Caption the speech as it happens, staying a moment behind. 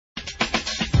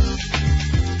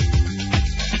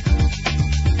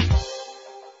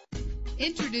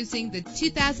Introducing the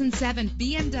 2007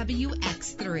 BMW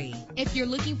X3. If you're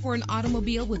looking for an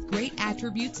automobile with great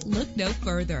attributes, look no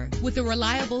further. With a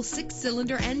reliable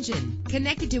 6-cylinder engine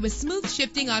connected to a smooth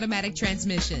shifting automatic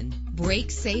transmission.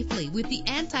 Brake safely with the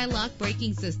anti-lock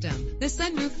braking system. The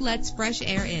sunroof lets fresh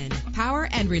air in. Power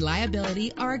and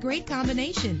reliability are a great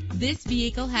combination. This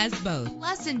vehicle has both.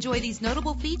 Plus, enjoy these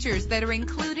notable features that are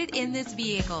included in this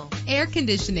vehicle: air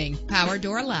conditioning, power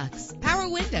door locks, power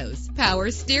windows,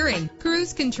 power steering,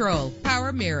 cruise control,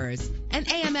 power mirrors, an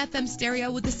AM/FM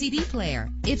stereo with a CD player.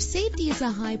 If safety is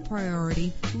a high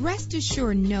priority, rest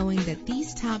assured knowing that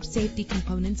these top safety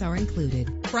components are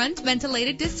included: front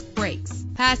ventilated disc brakes,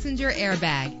 passenger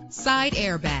airbag, side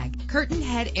airbag, curtain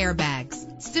head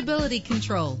airbags, stability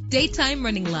control, daytime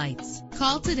running lights.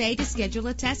 Call today to schedule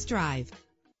a test drive.